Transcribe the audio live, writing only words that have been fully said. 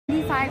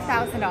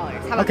$5,000.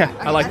 How about Okay,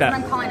 that? I like that.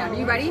 That's what I'm calling on. Are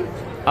you ready?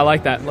 I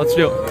like that. Let's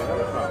do it.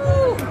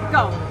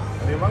 Go.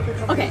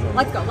 Okay,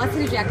 let's go. Let's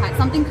do the jackpot.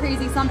 Something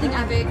crazy, something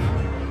epic.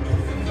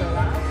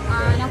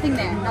 Nothing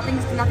there.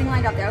 Nothing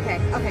lined up there. Okay,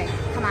 okay.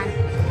 Come on.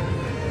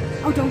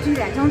 Oh, don't do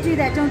that. Don't do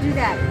that. Don't do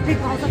that. Big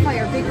balls of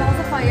fire. Big balls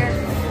of fire.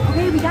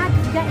 Okay, we got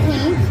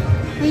Hank.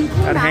 Hank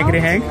came out. Hankety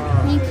Hank.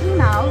 Hank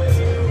came out.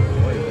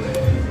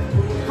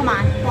 Come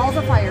on. Balls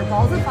of fire.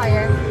 Balls of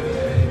fire.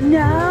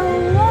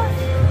 No.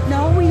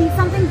 No, we need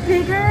something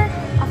bigger.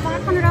 A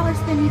 $500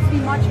 spin needs to be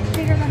much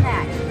bigger than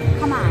that.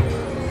 Come on.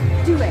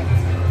 Do it.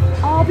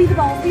 Oh, be the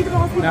balls. Be the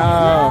balls. Be the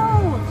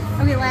balls.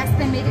 No. Okay, last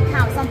spin. Make it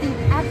count. Something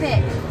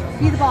epic.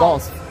 Be the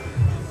balls.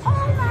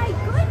 Oh my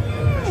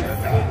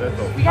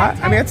goodness. We got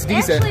I mean, it's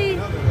decent. Actually,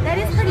 that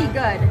is pretty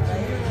good.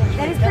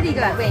 That is pretty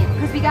good. Wait,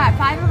 because we got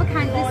 5 of a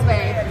kind this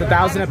way. It's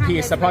 1,000 a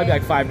piece. That'd probably be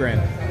like $5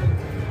 grand.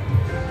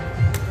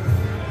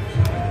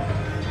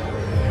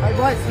 It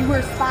was. You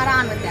were spot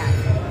on with that.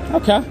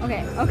 Okay.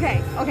 Okay.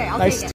 Okay. Okay. I'll Nice. take it.